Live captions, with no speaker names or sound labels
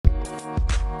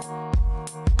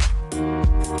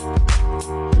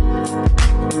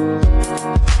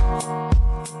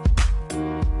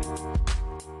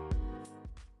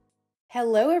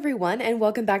Hello, everyone, and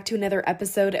welcome back to another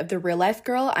episode of The Real Life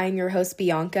Girl. I'm your host,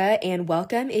 Bianca, and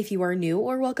welcome if you are new,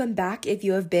 or welcome back if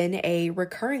you have been a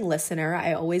recurring listener.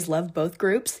 I always love both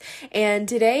groups, and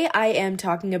today I am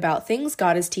talking about things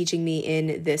God is teaching me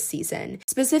in this season.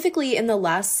 Specifically, in the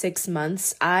last 6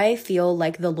 months, I feel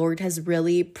like the Lord has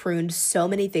really pruned so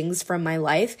many things from my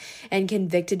life and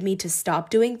convicted me to stop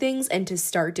doing things and to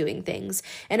start doing things.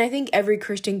 And I think every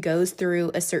Christian goes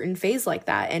through a certain phase like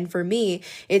that, and for me,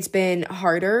 it's been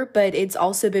harder, but it's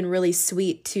also been really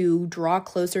sweet to draw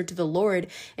closer to the Lord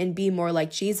and be more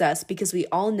like Jesus, because we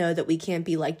all know that we can't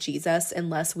be like Jesus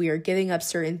unless we are giving up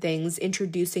certain things,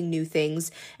 introducing new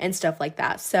things, and stuff like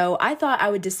that. So I thought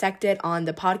I would dissect it on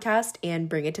the podcast and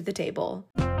bring it to the table.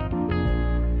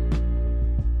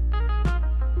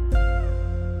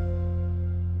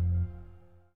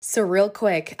 So real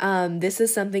quick, this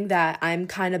is something that I'm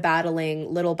kind of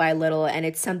battling little by little, and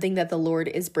it's something that the Lord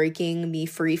is breaking me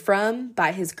free from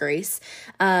by His grace.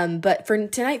 But for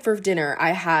tonight for dinner,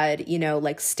 I had,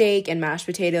 like steak and mashed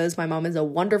potatoes. My mom is a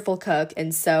wonderful cook,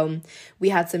 and so we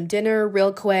had some dinner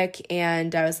real quick,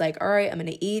 and I was like, all right, I'm going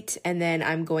to eat, and then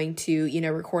I'm going to,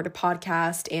 record a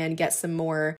podcast and get some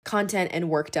more content and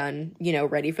work done,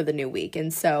 ready for the new week.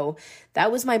 And so that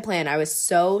was my plan. I was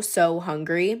so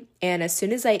hungry. And as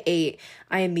soon as I ate,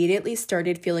 I immediately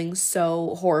started feeling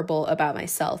so horrible about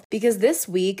myself, because this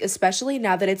week, especially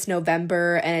now that it's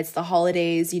November and it's the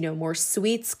holidays, more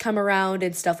sweets come around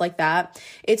and stuff like that.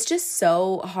 It's just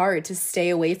so hard to stay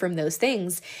away from those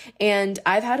things. And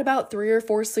I've had about 3 or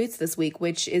 4 sweets this week,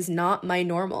 which is not my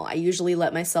normal. I usually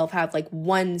let myself have like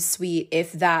 1 sweet,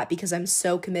 if that, because I'm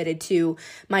so committed to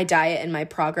my diet and my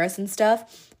progress and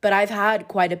stuff. But I've had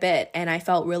quite a bit, and I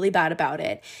felt really bad about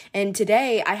it. And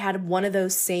today I had one of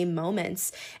those same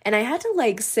moments, and I had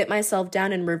to sit myself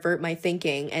down and revert my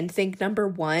thinking and think, number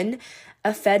one,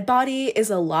 a fed body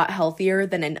is a lot healthier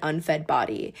than an unfed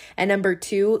body. And number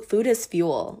 2, food is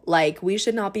fuel. We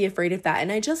should not be afraid of that.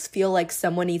 And I just feel like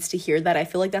someone needs to hear that. I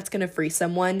feel like that's going to free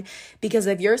someone, because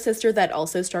if you're a sister that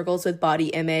also struggles with body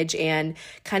image and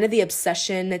kind of the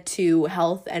obsession to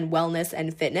health and wellness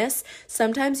and fitness,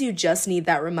 sometimes you just need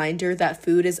that reminder that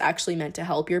food is actually meant to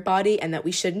help your body and that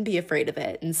we shouldn't be afraid of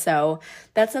it. And so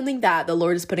that's something that the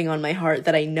Lord is putting on my heart,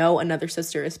 that I know another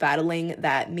sister is battling,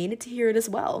 that needed to hear it as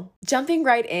well. Jumping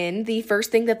right in, the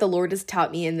first thing that the Lord has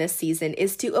taught me in this season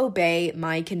is to obey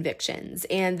my convictions.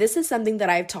 And this is something that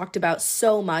I've talked about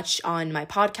so much on my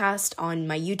podcast, on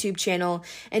my YouTube channel,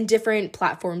 and different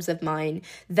platforms of mine,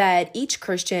 that each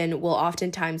Christian will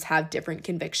oftentimes have different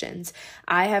convictions.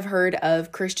 I have heard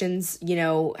of Christians,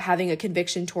 having a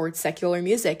conviction towards secular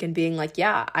music and being like,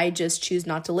 yeah, I just choose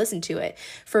not to listen to it.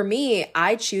 For me,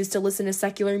 I choose to listen to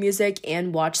secular music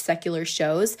and watch secular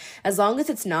shows, as long as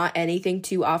it's not anything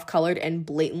too off-colored and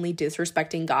blatantly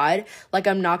disrespecting God.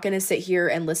 I'm not going to sit here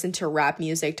and listen to rap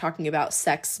music talking about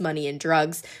sex, money, and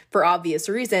drugs for obvious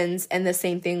reasons, and the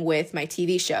same thing with my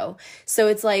TV show. So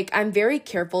it's I'm very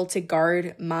careful to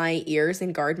guard my ears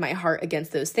and guard my heart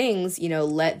against those things,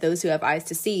 let those who have eyes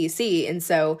to see. And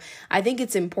so I think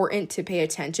it's important to pay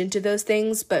attention to those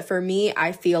things, but for me,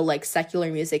 I feel like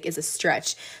secular music is a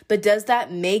stretch. But does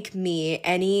that make me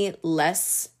any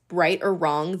less right or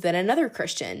wrong than another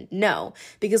Christian? No,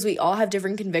 because we all have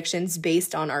different convictions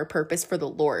based on our purpose for the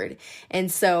Lord. And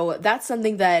so that's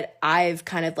something that I've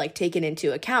kind of taken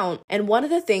into account. And one of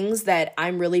the things that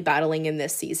I'm really battling in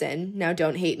this season, now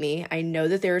don't hate me, I know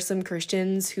that there are some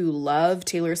Christians who love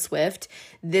Taylor Swift.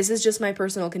 This is just my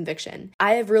personal conviction.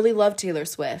 I have really loved Taylor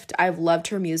Swift. I've loved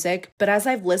her music, but as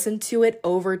I've listened to it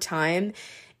over time,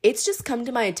 it's just come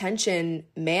to my attention,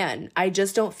 man, I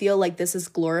just don't feel like this is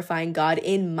glorifying God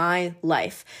in my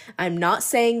life. I'm not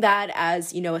saying that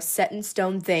as, a set in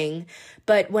stone thing,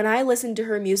 but when I listen to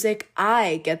her music,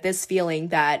 I get this feeling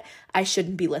that I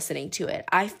shouldn't be listening to it.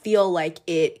 I feel like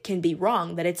it can be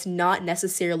wrong, that it's not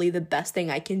necessarily the best thing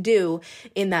I can do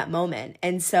in that moment.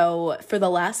 And so for the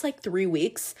last 3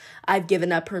 weeks, I've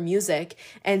given up her music,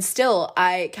 and still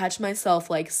I catch myself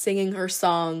singing her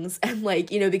songs and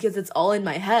because it's all in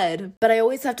my head, but I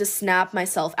always have to snap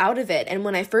myself out of it. And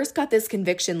when I first got this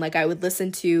conviction, I would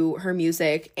listen to her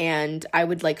music and I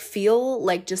would feel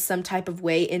just some type of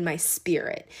way in my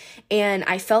spirit. And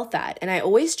I felt that. And I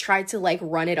always tried to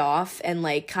run it off off and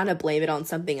like kind of blame it on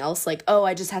something else. Like, oh,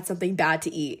 I just had something bad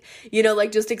to eat, you know,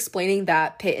 like just explaining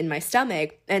that pit in my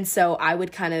stomach. And so I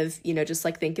would kind of, you know, just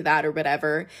like think of that or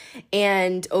whatever.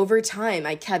 And over time,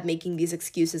 I kept making these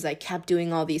excuses. I kept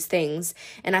doing all these things.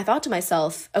 And I thought to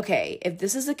myself, okay, if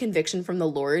this is a conviction from the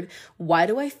Lord, why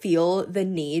do I feel the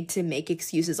need to make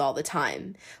excuses all the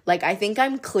time? Like, I think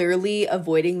I'm clearly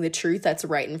avoiding the truth that's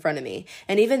right in front of me.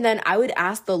 And even then, I would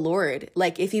ask the Lord,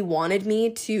 like, if he wanted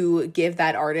me to give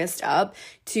that artist up,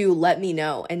 to let me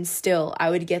know. And still, I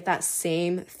would get that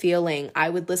same feeling. I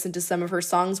would listen to some of her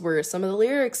songs where some of the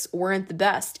lyrics weren't the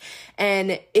best.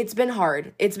 And it's been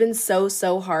hard. It's been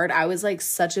so hard. I was like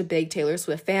such a big Taylor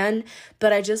Swift fan,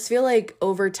 but I just feel like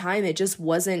over time, it just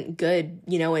wasn't good,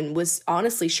 you know, and was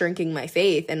honestly shrinking my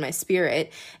faith and my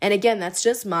spirit. And again, that's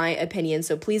just my opinion,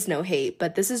 so please no hate,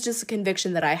 but this is just a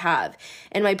conviction that I have.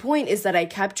 And my point is that I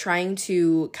kept trying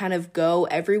to kind of go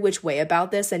every which way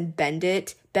about this and bend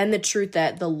the truth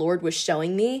that the Lord was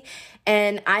showing me.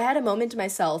 And I had a moment to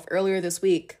myself earlier this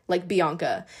week, like,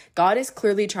 Bianca, God is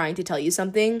clearly trying to tell you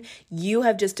something. You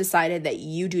have just decided that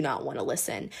you do not want to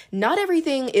listen. Not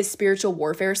everything is spiritual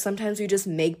warfare. Sometimes we just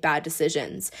make bad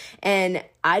decisions. And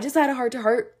I just had a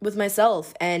heart-to-heart with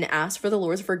myself and asked for the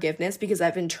Lord's forgiveness because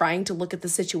I've been trying to look at the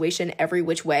situation every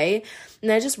which way.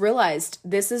 And I just realized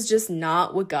this is just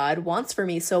not what God wants for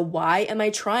me. So why am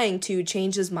I trying to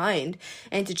change his mind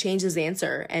and to change his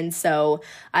answer? And so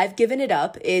I've given it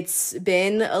up. It's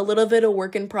been a little bit of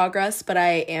work in progress, but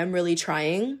I am really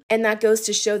trying. And that goes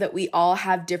to show that we all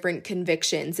have different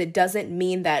convictions. It doesn't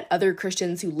mean that other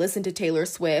Christians who listen to Taylor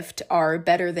Swift are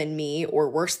better than me or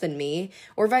worse than me,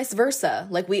 or vice versa.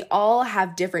 Like, we all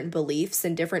have different beliefs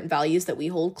and different values that we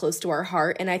hold close to our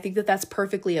heart. And I think that that's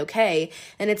perfectly okay.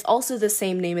 And it's also the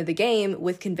same name of the game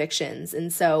with convictions.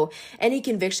 And so any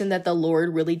conviction that the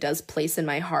Lord really does place in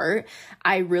my heart,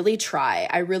 I really try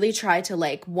to,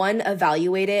 like, one,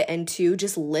 evaluate it, and two,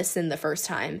 just listen the first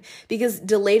time, because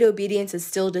delayed obedience is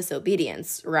still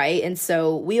disobedience, right? And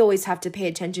so we always have to pay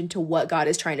attention to what God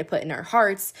is trying to put in our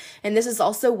hearts. And this is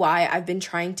also why I've been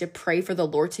trying to pray for the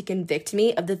Lord to convict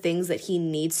me of the things that he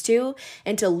needs to,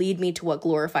 and to lead me to what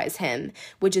glorifies him,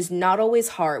 which is not always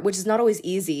hard, which is not always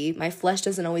easy. My flesh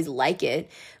doesn't always like it,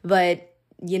 but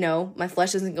you know, my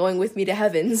flesh isn't going with me to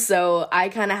heaven. So I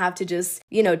kind of have to just,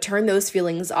 you know, turn those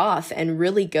feelings off and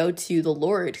really go to the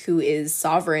Lord, who is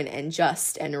sovereign and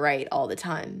just and right all the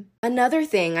time. Another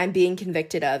thing I'm being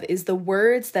convicted of is the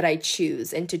words that I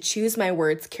choose, and to choose my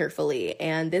words carefully.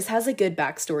 And this has a good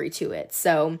backstory to it.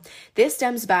 So this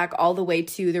stems back all the way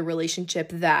to the relationship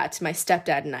that my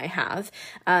stepdad and I have.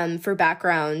 For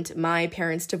background, my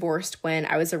parents divorced when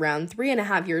I was around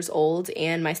 3.5 years old,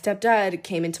 and my stepdad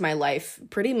came into my life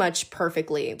pretty much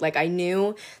perfectly. Like, I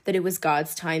knew that it was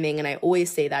God's timing, and I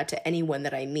always say that to anyone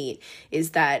that I meet,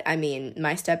 is that, I mean,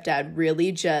 my stepdad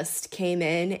really just came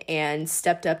in and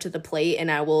stepped up to the plate, and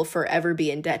I will forever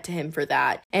be in debt to him for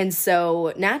that. And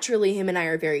so naturally, him and I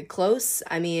are very close.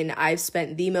 I mean, I've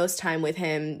spent the most time with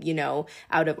him, you know,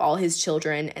 out of all his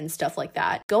children and stuff like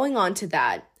that. Going on to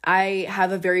that, I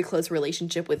have a very close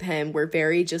relationship with him. We're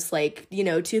very just like, you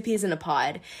know, two peas in a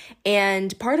pod.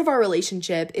 And part of our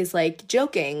relationship is like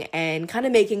joking and kind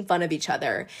of making fun of each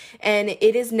other. And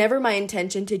it is never my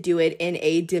intention to do it in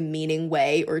a demeaning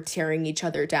way or tearing each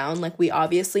other down. Like, we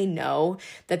obviously know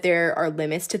that there are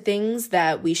limits to things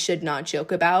that we should not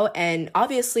joke about, and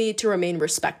obviously to remain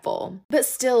respectful. But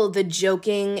still, the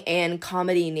joking and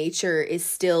comedy nature is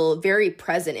still very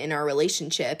present in our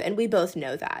relationship, and we both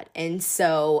know that. And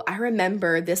so I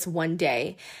remember this one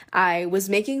day, I was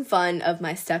making fun of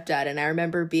my stepdad, and I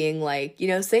remember being like, you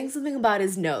know, saying something about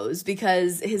his nose,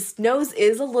 because his nose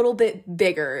is a little bit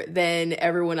bigger than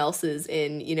everyone else's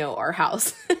in, you know, our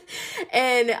house.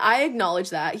 And I acknowledge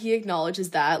that. He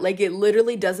acknowledges that. Like, it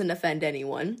literally doesn't offend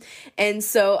anyone. And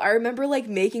so I remember like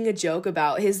making a joke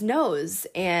about his nose,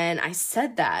 and I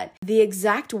said that. The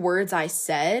exact words I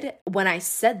said, when I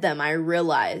said them, I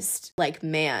realized, like,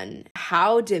 man,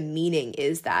 how demeaning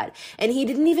is that? And he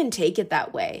didn't even take it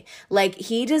that way. Like,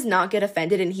 he does not get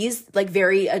offended, and he's like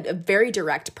a very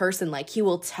direct person. Like, he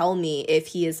will tell me if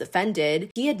he is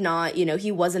offended. He had not, you know,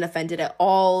 he wasn't offended at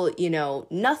all, you know,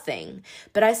 nothing.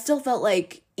 But I still felt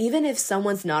like, even if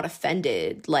someone's not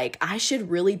offended, like, I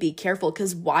should really be careful,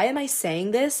 because why am I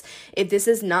saying this if this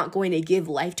is not going to give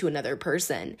life to another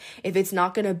person? If it's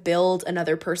not going to build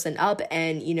another person up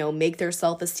and, you know, make their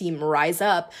self-esteem rise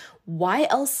up, why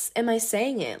else am I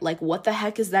saying it? Like, what the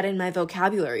heck is that in my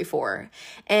vocabulary for?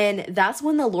 And that's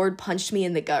when the Lord punched me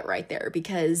in the gut right there,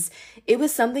 because it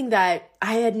was something that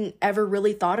I hadn't ever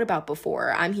really thought about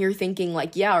before. I'm here thinking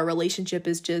like, yeah, our relationship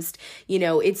is just,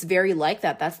 it's very like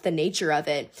that. That's the nature of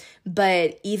it.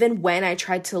 But even when I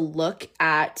tried to look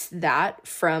at that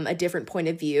from a different point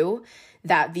of view,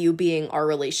 that view being our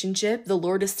relationship, the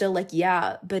Lord is still like,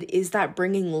 yeah, but is that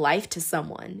bringing life to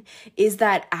someone? Is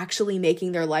that actually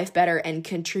making their life better and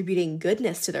contributing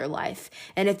goodness to their life?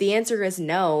 And if the answer is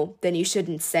no, then you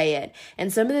shouldn't say it.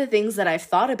 And some of the things that I've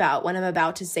thought about when I'm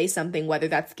about to say something, whether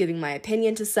that's giving my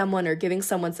opinion to someone or giving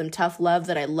someone some tough love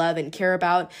that I love and care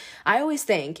about, I always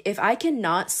think if I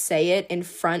cannot say it in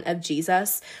front of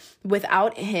Jesus,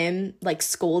 without him like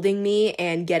scolding me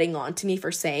and getting on to me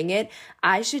for saying it,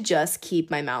 I should just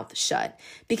keep my mouth shut,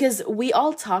 because we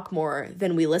all talk more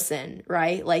than we listen,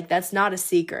 right? Like, that's not a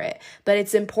secret, but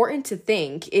it's important to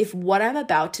think if what I'm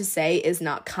about to say is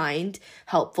not kind,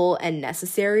 helpful, and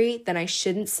necessary, then I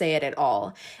shouldn't say it at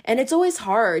all. And it's always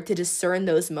hard to discern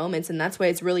those moments, and that's why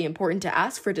it's really important to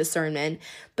ask for discernment.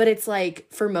 But it's like,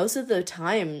 for most of the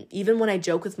time, even when I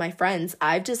joke with my friends,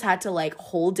 I've just had to like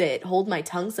hold my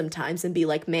tongue sometimes and be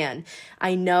like, man,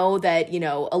 I know that,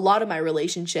 a lot of my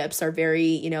relationships are very,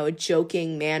 a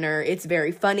joking manner. It's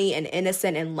very funny and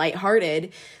innocent and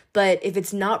lighthearted. But if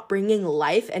it's not bringing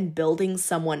life and building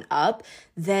someone up,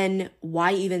 then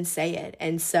why even say it?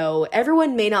 And so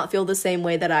everyone may not feel the same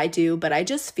way that I do, but I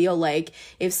just feel like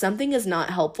if something is not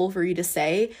helpful for you to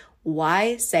say,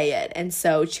 why say it? And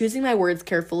so choosing my words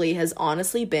carefully has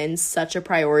honestly been such a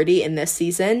priority in this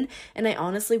season, and I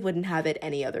honestly wouldn't have it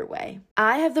any other way.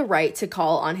 I have the right to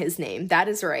call on his name. That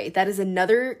is right. That is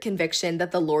another conviction that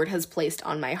the Lord has placed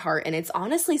on my heart, and it's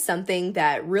honestly something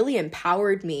that really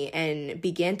empowered me and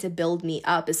began to build me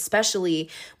up,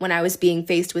 especially when I was being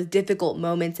faced with difficult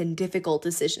moments and difficult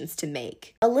decisions to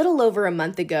make. A little over a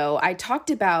month ago, I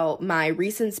talked about my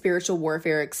recent spiritual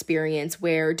warfare experience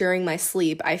where during my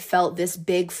sleep, I felt this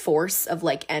big force of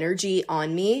like energy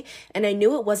on me, and I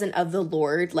knew it wasn't of the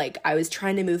Lord. Like, I was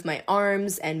trying to move my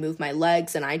arms and move my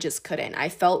legs, and I just couldn't. I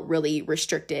felt really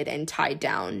restricted and tied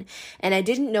down, and I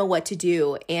didn't know what to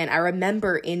do. And I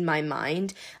remember in my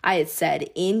mind, I had said,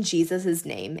 in Jesus's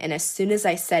name. And as soon as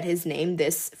I said his name,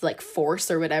 this like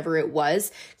force or whatever it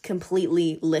was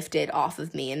completely lifted off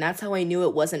of me. And that's how I knew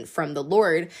it wasn't from the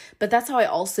Lord, but that's how I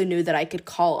also knew that I could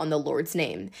call on the Lord's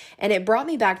name. And it brought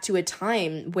me back to a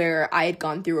time where I had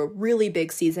gone through a really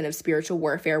big season of spiritual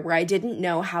warfare where I didn't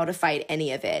know how to fight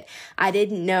any of it. I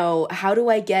didn't know, how do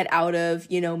I get out of,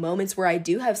 moments where I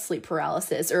do have sleep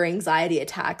paralysis or anxiety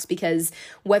attacks? Because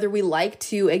whether we like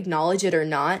to acknowledge it or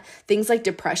not, things like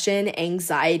depression,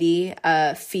 anxiety,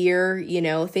 fear,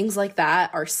 things like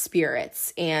that are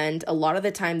spirits. And a lot of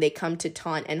the time they come to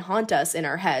taunt and haunt us in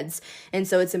our heads. And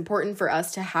so it's important for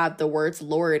us to have the words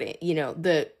Lord,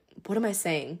 what am I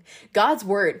saying? God's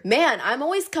word. Man, I'm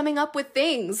always coming up with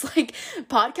things. Like,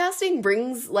 podcasting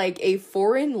brings like a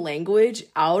foreign language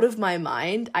out of my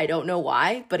mind. I don't know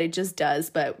why, but it just does,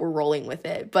 but we're rolling with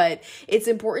it. But it's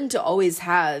important to always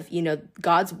have,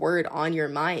 God's word on your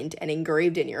mind and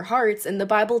engraved in your hearts. And the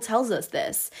Bible tells us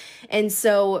this. And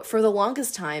so for the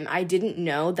longest time, I didn't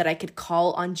know that I could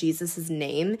call on Jesus's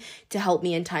name to help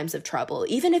me in times of trouble.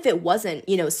 Even if it wasn't,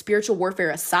 spiritual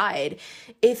warfare aside,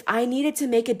 if I needed to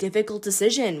make a difficult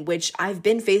decision, which I've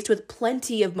been faced with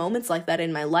plenty of moments like that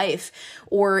in my life,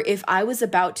 or if I was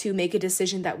about to make a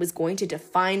decision that was going to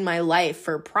define my life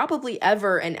for probably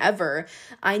ever and ever,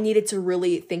 I needed to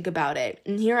really think about it.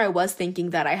 And here I was thinking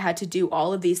that I had to do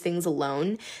all of these things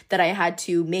alone, that I had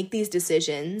to make these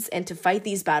decisions and to fight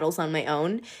these battles on my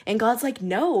own. And God's like,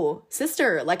 no,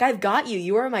 sister, like, I've got you.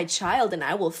 You are my child and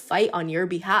I will fight on your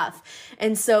behalf.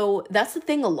 And so that's the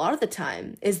thing a lot of the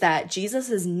time, is that Jesus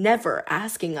is never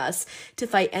asking us to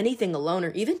fight anything alone,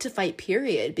 or even to fight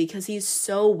period, because he's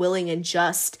so willing and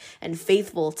just and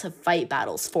faithful to fight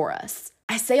battles for us.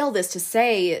 I say all this to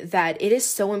say that it is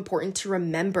so important to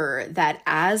remember that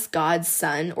as God's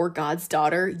son or God's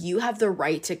daughter, you have the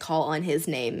right to call on his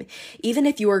name. Even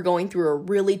if you are going through a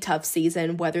really tough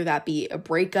season, whether that be a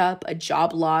breakup, a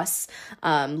job loss,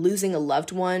 losing a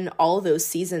loved one, all of those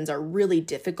seasons are really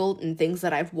difficult and things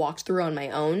that I've walked through on my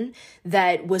own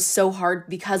that was so hard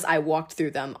because I walked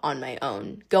through them on my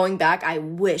own. Going back, I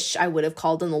wish I would have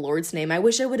called on the Lord's name. I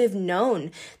wish I would have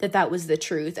known that that was the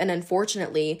truth. And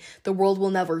unfortunately, the world will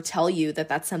never tell you that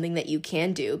that's something that you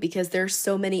can do, because there's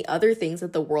so many other things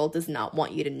that the world does not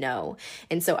want you to know.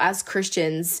 And so as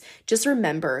Christians, just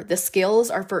remember the scales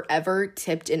are forever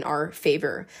tipped in our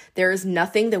favor. There is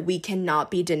nothing that we cannot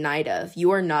be denied of.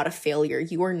 You are not a failure.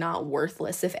 You are not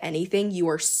worthless. If anything, you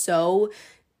are so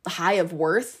high of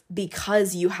worth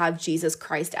because you have Jesus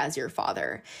Christ as your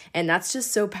Father. And that's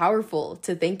just so powerful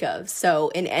to think of. So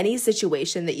in any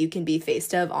situation that you can be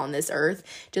faced of on this earth,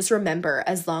 just remember,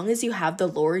 as long as you have the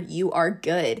Lord, you are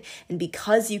good. And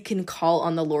because you can call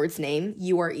on the Lord's name,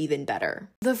 you are even better.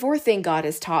 The fourth thing God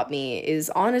has taught me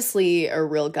is honestly a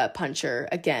real gut puncher.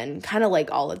 Again, kind of like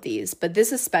all of these, but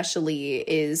this especially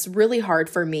is really hard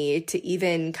for me to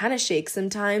even kind of shake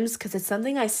sometimes, because it's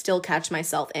something I still catch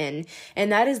myself in.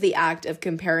 And that is the act of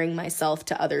comparing myself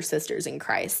to other sisters in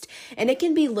Christ. And it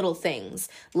can be little things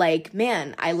like,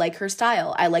 man, I like her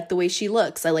style. I like the way she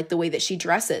looks. I like the way that she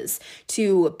dresses,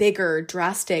 to bigger,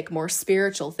 drastic, more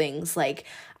spiritual things like,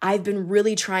 I've been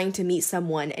really trying to meet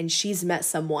someone and she's met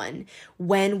someone.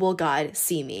 When will God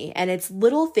see me? And it's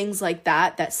little things like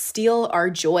that that steal our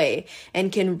joy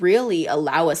and can really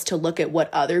allow us to look at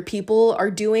what other people are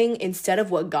doing instead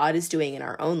of what God is doing in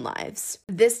our own lives.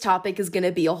 This topic is going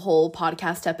to be a whole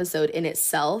podcast episode in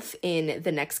itself in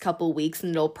the next couple weeks,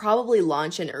 and it'll probably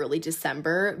launch in early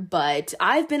December. But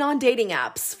I've been on dating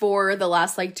apps for the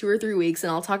last 2 or 3 weeks, and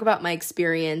I'll talk about my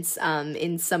experience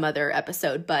in some other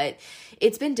episode. But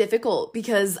it's been difficult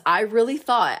because I really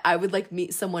thought I would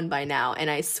meet someone by now, and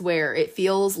I swear it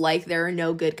feels like there are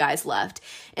no good guys left.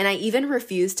 And I even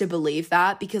refuse to believe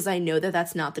that, because I know that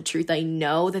that's not the truth. I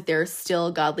know that there are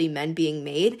still godly men being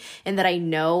made, and that I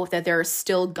know that there are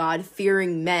still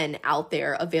God-fearing men out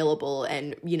there available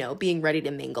and, being ready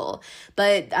to mingle.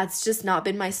 But that's just not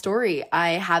been my story.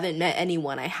 I haven't met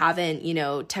anyone. I haven't,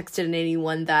 texted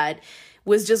anyone that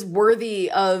was just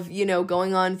worthy of,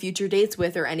 going on future dates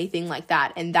with or anything like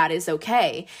that. And that is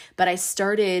okay. But I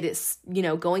started,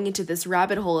 going into this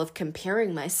rabbit hole of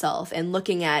comparing myself and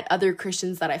looking at other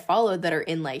Christians that I followed that are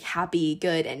in happy,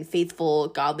 good, and faithful,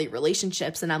 godly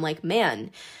relationships. And I'm like, man,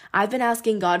 I've been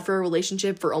asking God for a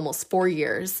relationship for almost 4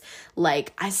 years.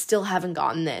 I still haven't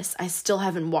gotten this. I still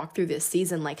haven't walked through this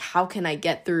season. How can I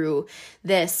get through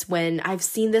this when I've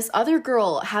seen this other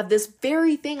girl have this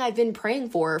very thing I've been praying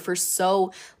for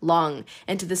so long?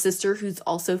 And to the sister who's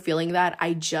also feeling that,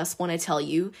 I just want to tell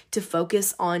you to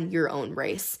focus on your own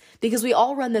race, because we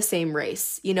all run the same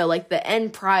race. The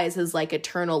end prize is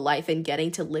eternal life and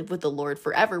getting to live with the Lord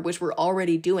forever, which we're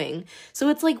already doing. So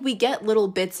it's we get little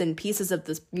bits and pieces of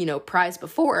this, prize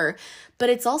before, but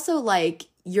it's also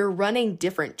you're running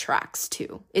different tracks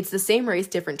too. It's the same race,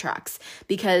 different tracks,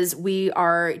 because we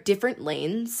are different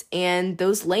lanes, and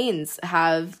those lanes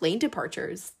have lane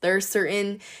departures. There are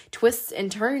certain twists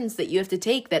and turns that you have to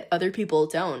take that other people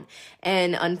don't.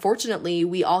 And unfortunately,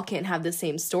 we all can't have the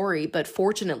same story, but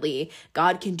fortunately,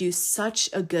 God can do such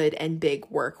a good and big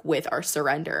work with our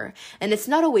surrender. And it's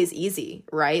not always easy,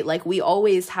 right? We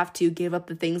always have to give up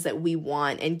the things that we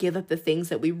want and give up the things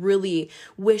that we really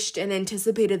wished and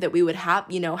anticipated that we would have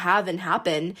and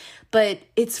happen, but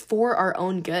it's for our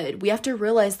own good. We have to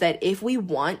realize that if we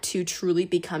want to truly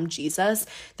become Jesus,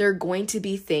 there are going to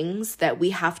be things that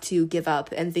we have to give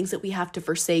up and things that we have to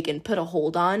forsake and put a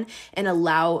hold on and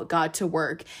allow God to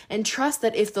work. And trust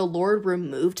that if the Lord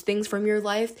removed things from your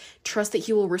life, trust that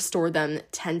He will restore them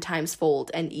 10 times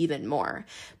fold and even more.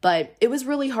 But it was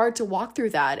really hard to walk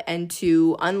through that and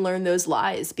to unlearn those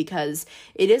lies, because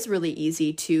it is really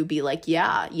easy to be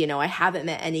I haven't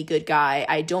met any good guy.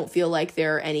 I don't feel like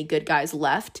there are any good guys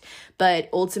left. But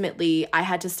ultimately, I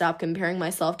had to stop comparing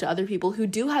myself to other people who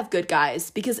do have good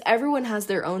guys, because everyone has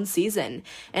their own season.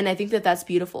 And I think that that's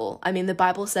beautiful. I mean, the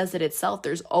Bible says it itself.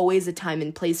 There's always a time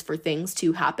and place for things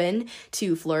to happen,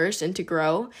 to flourish, and to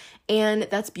grow. And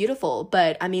that's beautiful.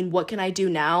 But I mean, what can I do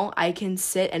now? I can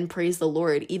sit and praise the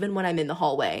Lord even when I'm in the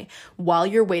hallway. While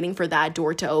you're waiting for that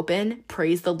door to open,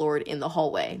 praise the Lord in the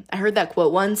hallway. I heard that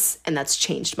quote once, and that's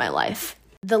changed my life.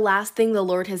 The last thing the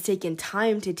Lord has taken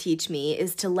time to teach me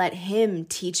is to let Him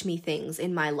teach me things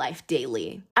in my life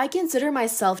daily. I consider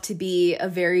myself to be a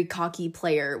very cocky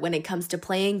player when it comes to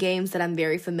playing games that I'm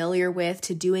very familiar with,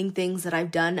 to doing things that I've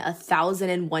done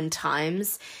 1,001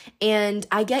 times. And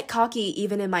I get cocky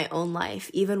even in my own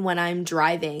life, even when I'm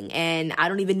driving and I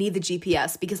don't even need the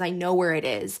GPS because I know where it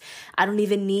is. I don't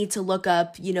even need to look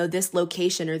up, this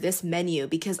location or this menu,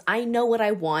 because I know what I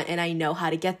want and I know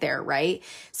how to get there, right?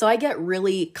 So I get really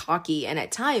really cocky and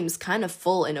at times kind of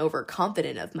full and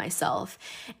overconfident of myself.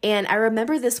 And I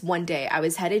remember this one day I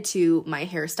was headed to my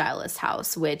hairstylist's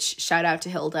house, which shout out to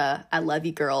Hilda. I love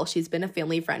you, girl. She's been a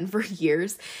family friend for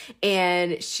years.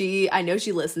 And I know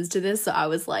she listens to this. So I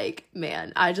was like,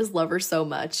 man, I just love her so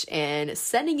much. And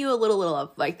sending you a little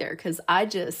up like there, because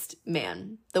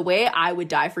man, the way I would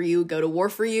die for you, go to war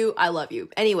for you, I love you.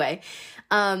 Anyway,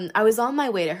 I was on my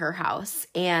way to her house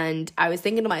and I was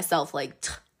thinking to myself, like,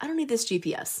 I don't need this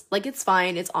GPS. Like, it's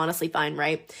fine. It's honestly fine,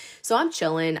 right? So I'm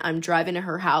chilling. I'm driving to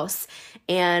her house.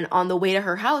 And on the way to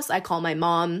her house, I call my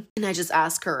mom and I just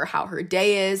ask her how her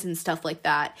day is and stuff like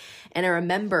that. And I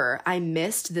remember I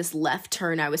missed this left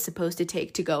turn I was supposed to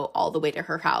take to go all the way to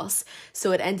her house.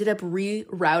 So it ended up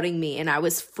rerouting me and I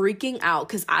was freaking out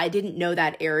because I didn't know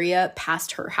that area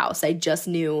past her house. I just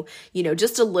knew,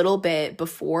 just a little bit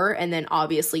before and then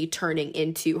obviously turning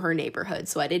into her neighborhood.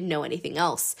 So I didn't know anything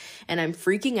else. And I'm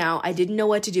freaking out. I didn't know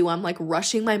what to do. I'm like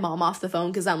rushing my mom off the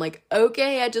phone because I'm like,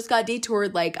 okay, I just got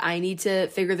detoured. Like, I need to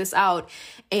figure this out.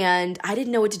 And I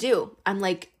didn't know what to do. I'm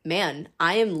like, man,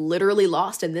 I am literally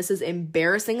lost and this is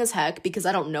embarrassing as heck because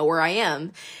I don't know where I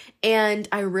am. And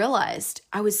I realized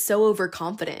I was so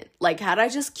overconfident. Like, had I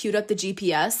just queued up the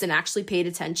GPS and actually paid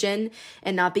attention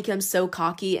and not become so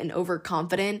cocky and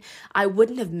overconfident, I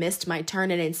wouldn't have missed my turn.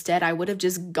 And instead, I would have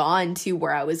just gone to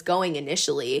where I was going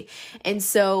initially. And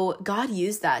so God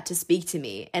used that to speak to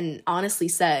me and honestly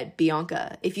said,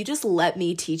 Bianca, if you just let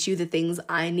me teach you the things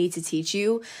I need to teach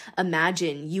you,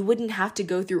 imagine you wouldn't have to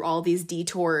go through all these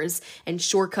detours and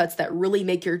shortcuts that really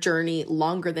make your journey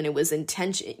longer than it was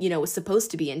was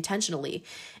supposed to be intentionally.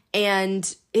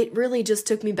 And it really just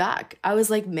took me back. I was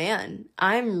like, man,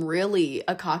 I'm really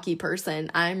a cocky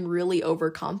person. I'm really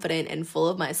overconfident and full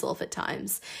of myself at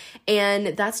times. And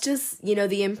that's just,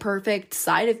 the imperfect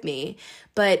side of me.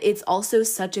 But it's also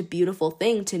such a beautiful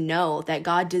thing to know that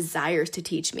God desires to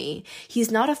teach me. He's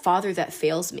not a father that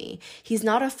fails me. He's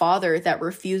not a father that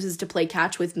refuses to play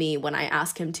catch with me when I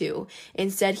ask him to.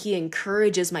 Instead, he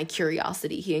encourages my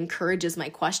curiosity. He encourages my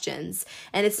questions.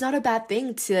 And it's not a bad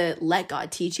thing to let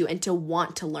God teach you and to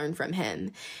want to learn from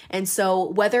him. And so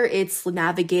whether it's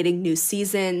navigating new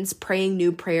seasons, praying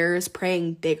new prayers,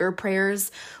 praying bigger prayers,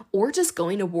 or just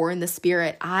going to war in the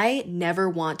spirit, I never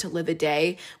want to live a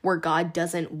day where God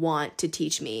doesn't want to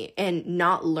teach me and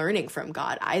not learning from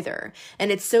God either.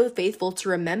 And it's so faithful to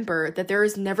remember that there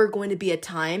is never going to be a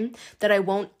time that I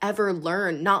won't ever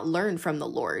not learn from the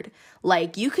Lord.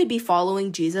 Like, you could be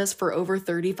following Jesus for over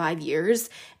 35 years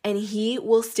and he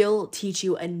will still teach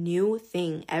you a new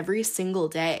thing every single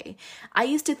day. I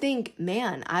used to think,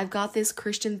 man, I've got this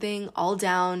Christian thing all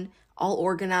down, all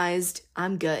organized,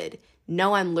 I'm good.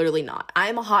 No, I'm literally not.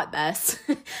 I'm a hot mess.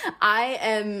 I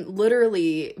am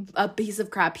literally a piece of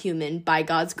crap human. By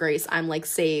God's grace, I'm like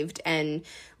saved and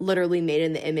literally made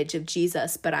in the image of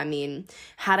Jesus. But I mean,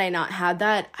 had I not had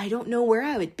that, I don't know where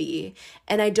I would be.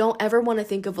 And I don't ever want to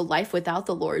think of a life without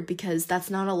the Lord because that's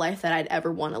not a life that I'd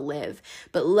ever want to live.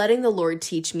 But letting the Lord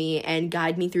teach me and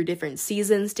guide me through different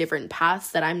seasons, different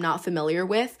paths that I'm not familiar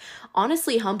with,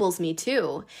 honestly humbles me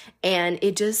too. And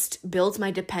it just builds my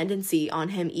dependency on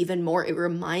him even more. It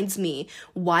reminds me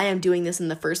why I'm doing this in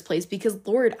the first place because,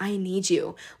 Lord, I need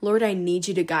you. Lord, I need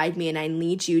you to guide me and I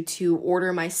need you to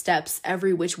order my steps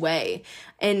every which way.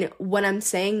 And when I'm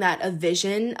saying that, a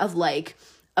vision of like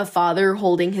a father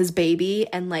holding his baby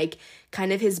and like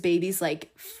kind of his baby's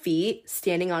like feet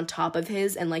standing on top of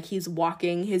his and like he's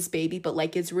walking his baby, but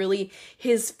like it's really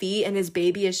his feet and his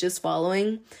baby is just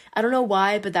following. I don't know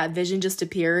why, but that vision just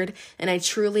appeared. And I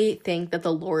truly think that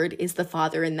the Lord is the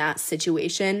father in that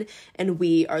situation and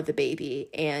we are the baby.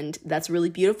 And that's really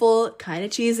beautiful, kind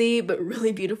of cheesy, but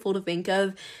really beautiful to think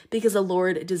of because the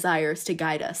Lord desires to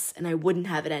guide us and I wouldn't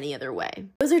have it any other way.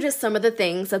 Those are just some of the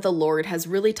things that the Lord has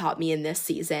really taught me in this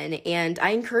season. And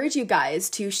I encourage you guys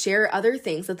to share other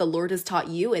things that the Lord has taught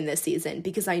you in this season,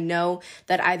 because I know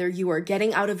that either you are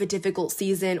getting out of a difficult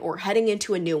season or heading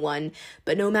into a new one,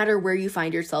 but no matter where you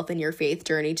find yourself in your faith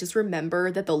journey, just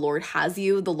remember that the Lord has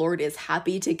you. The Lord is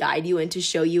happy to guide you and to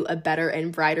show you a better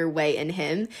and brighter way in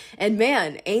him. And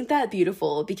man, ain't that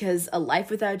beautiful, because a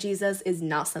life without Jesus is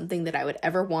not something that I would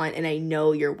ever want. And I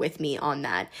know you're with me on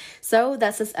that. So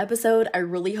that's this episode. I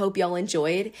really hope y'all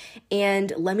enjoyed,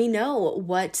 and let me know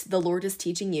what the Lord is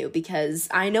teaching you, because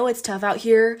I know it's tough out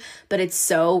here, but it's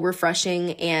so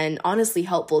refreshing and honestly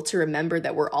helpful to remember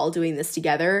that we're all doing this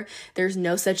together. There's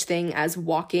no such thing as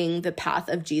walking the path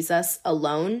of Jesus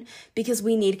alone, because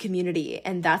we need community,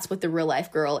 and that's what the Real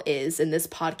Life Girl is, and this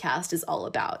podcast is all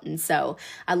about. And so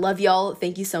I love y'all.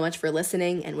 Thank you so much for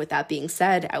listening. And with that being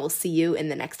said, I will see you in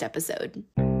the next episode.